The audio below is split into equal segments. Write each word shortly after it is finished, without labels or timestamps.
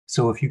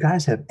So if you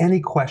guys have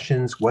any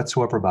questions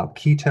whatsoever about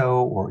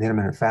keto or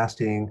intermittent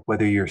fasting,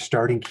 whether you're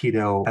starting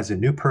keto as a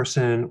new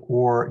person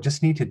or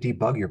just need to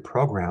debug your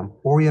program,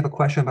 or you have a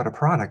question about a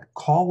product,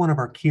 call one of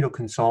our keto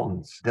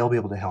consultants. They'll be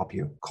able to help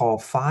you. Call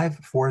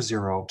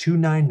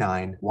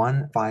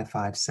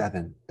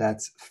 540-299-1557.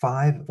 That's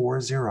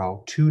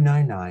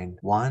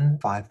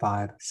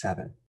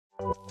 540-299-1557.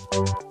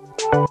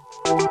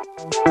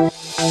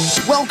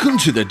 Welcome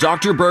to the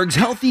Dr. Berg's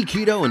Healthy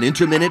Keto and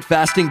Intermittent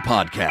Fasting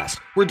Podcast,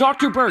 where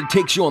Dr. Berg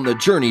takes you on the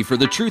journey for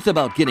the truth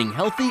about getting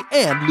healthy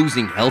and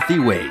losing healthy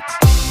weight.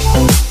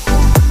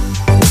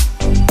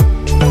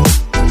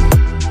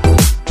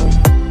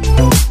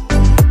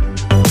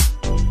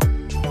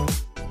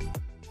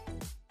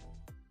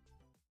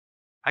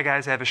 Hi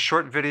guys, I have a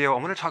short video.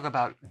 I'm going to talk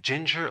about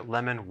ginger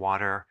lemon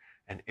water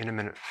and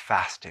intermittent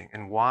fasting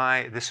and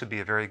why this would be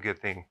a very good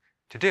thing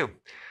to do.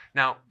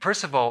 Now,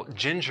 first of all,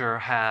 ginger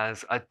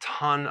has a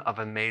ton of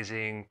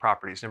amazing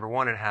properties. Number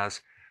one, it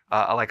has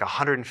like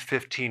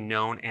 115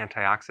 known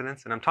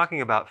antioxidants, and I'm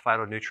talking about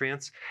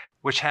phytonutrients,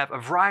 which have a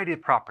variety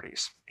of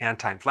properties: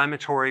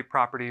 anti-inflammatory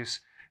properties,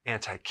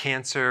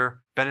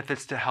 anti-cancer,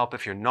 benefits to help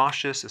if you're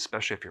nauseous,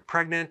 especially if you're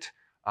pregnant,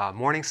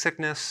 morning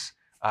sickness,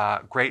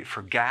 great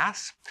for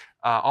gas,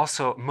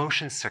 also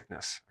motion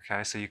sickness.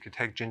 Okay, so you could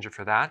take ginger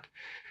for that.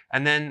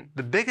 And then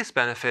the biggest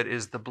benefit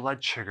is the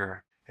blood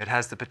sugar. It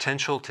has the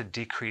potential to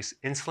decrease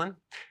insulin.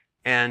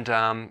 And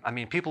I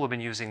mean, people have been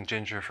using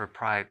ginger for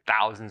probably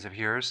thousands of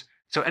years.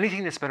 So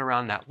anything that's been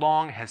around that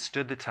long has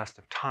stood the test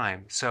of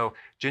time. So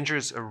ginger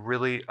is a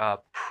really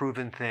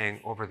proven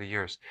thing over the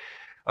years.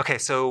 Okay,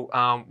 so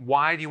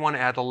why do you want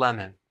to add the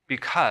lemon?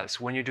 Because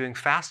when you're doing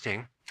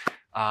fasting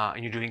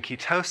and you're doing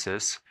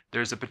ketosis,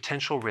 there's a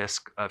potential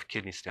risk of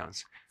kidney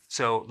stones.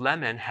 So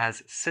lemon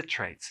has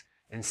citrates,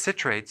 and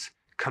citrates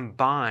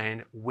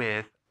combine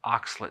with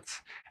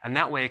oxalates, and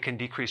that way it can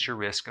decrease your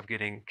risk of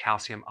getting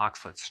calcium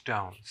oxalate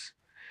stones.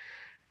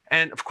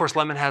 And of course,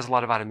 lemon has a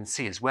lot of vitamin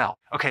C as well.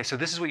 Okay, so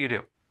this is what you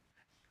do.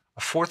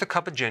 1/4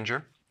 cup of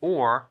ginger,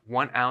 or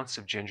 1 ounce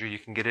of ginger. You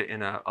can get it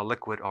in a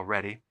liquid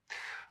already.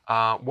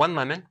 1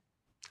 lemon,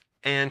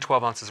 and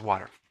 12 ounces of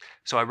water.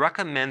 So I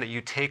recommend that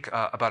you take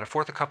about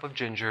 1/4 cup of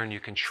ginger and you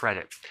can shred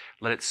it.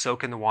 Let it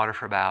soak in the water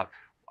for about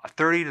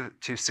 30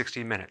 to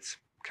 60 minutes.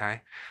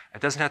 Okay,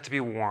 it doesn't have to be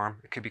warm.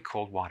 It could be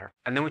cold water.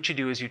 And then what you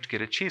do is you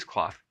get a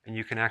cheesecloth, and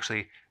you can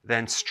actually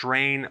then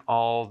strain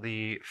all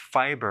the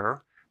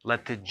fiber,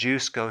 let the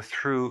juice go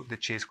through the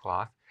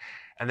cheesecloth.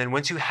 And then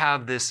once you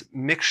have this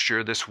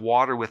mixture, this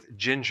water with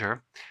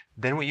ginger,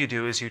 then what you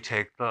do is you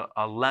take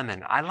a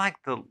lemon. I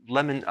like the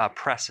lemon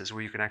presses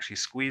where you can actually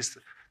squeeze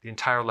the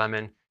entire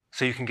lemon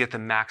so you can get the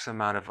max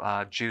amount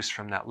of juice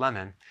from that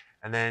lemon.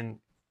 And then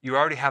you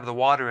already have the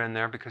water in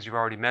there because you've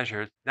already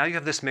measured. Now you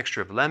have this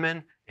mixture of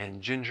lemon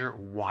and ginger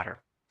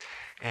water.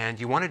 And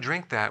you want to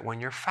drink that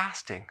when you're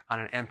fasting on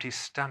an empty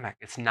stomach.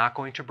 It's not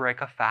going to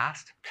break a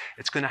fast.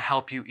 It's going to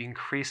help you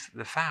increase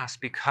the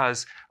fast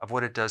because of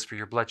what it does for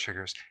your blood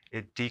sugars.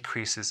 It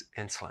decreases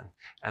insulin.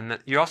 And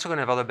you're also going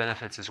to have other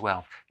benefits as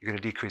well. You're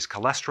going to decrease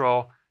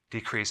cholesterol,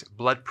 decrease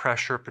blood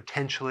pressure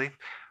potentially.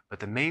 But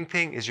the main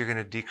thing is you're going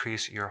to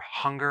decrease your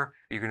hunger.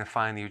 You're going to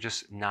find that you're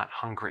just not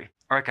hungry.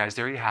 All right, guys,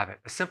 there you have it.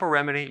 A simple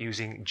remedy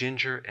using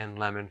ginger and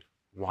lemon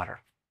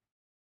water.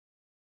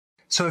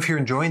 So if you're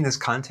enjoying this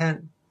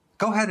content,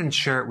 go ahead and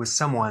share it with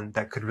someone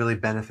that could really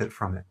benefit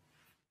from it.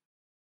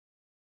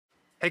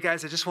 Hey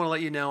guys, I just want to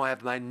let you know I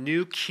have my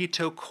new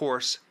keto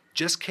course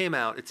just came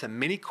out. It's a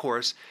mini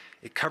course.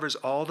 It covers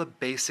all the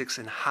basics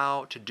and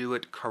how to do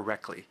it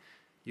correctly.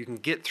 You can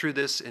get through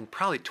this in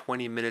probably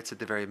 20 minutes at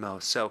the very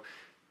most. So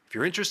if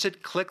you're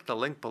interested, click the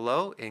link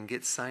below and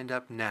get signed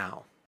up now.